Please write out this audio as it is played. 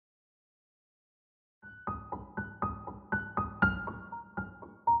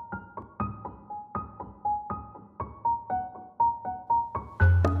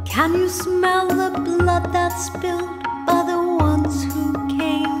Can you smell the blood that's spilled by the ones who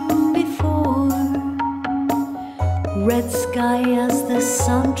came before? Red sky as the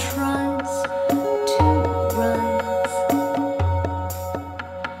sun tries to rise.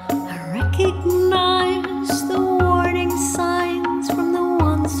 I recognize the warning signs from the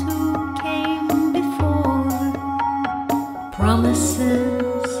ones who came before.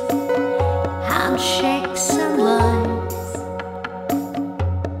 Promises, handshakes and lies.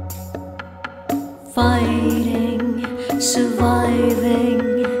 Fighting, surviving,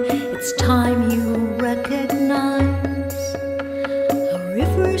 it's time you recognize. Our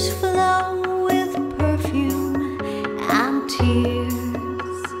rivers flow with perfume and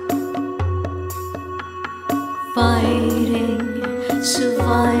tears. Fighting,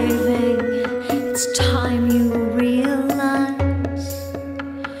 surviving, it's time you realize.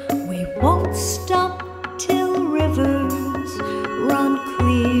 We won't stop till rivers run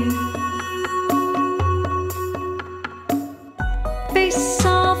clear. Face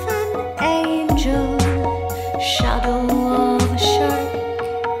of an angel, shadow of a shark.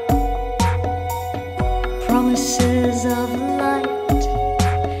 Promises of light,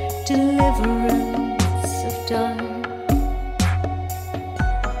 deliverance of dark.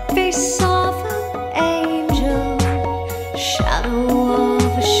 Face of an angel, shadow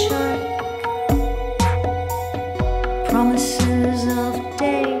of a shark. Promises of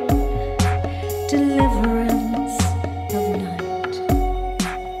day, deliverance of night.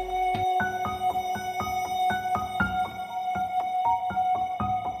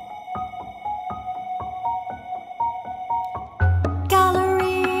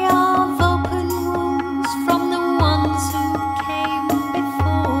 Gallery of open wounds from the ones who came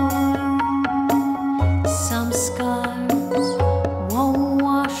before. Some scars won't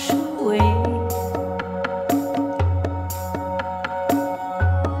wash away.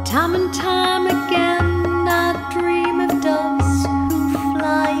 Time and time again I dream of doves who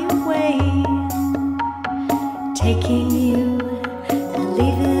fly away, taking you and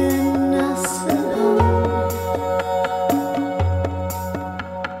leaving us alone.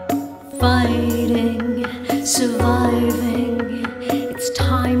 Fighting, surviving, it's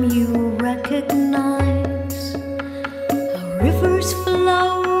time you recognize. Our rivers flow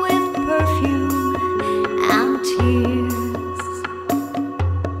with perfume and tears.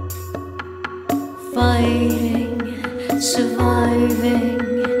 Fighting, surviving,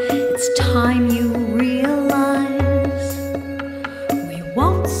 it's time you realize. We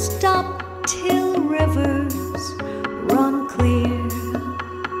won't stop till rivers run clear.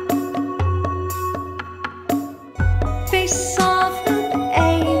 Face of an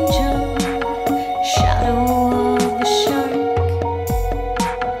angel, shadow of a shark.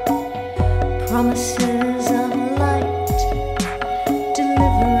 Promises of light,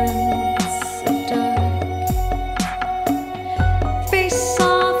 deliverance of dark. Face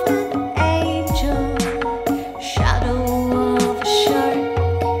of an angel, shadow of a shark.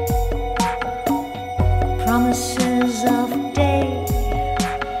 Promises of day,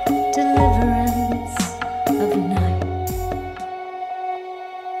 deliverance.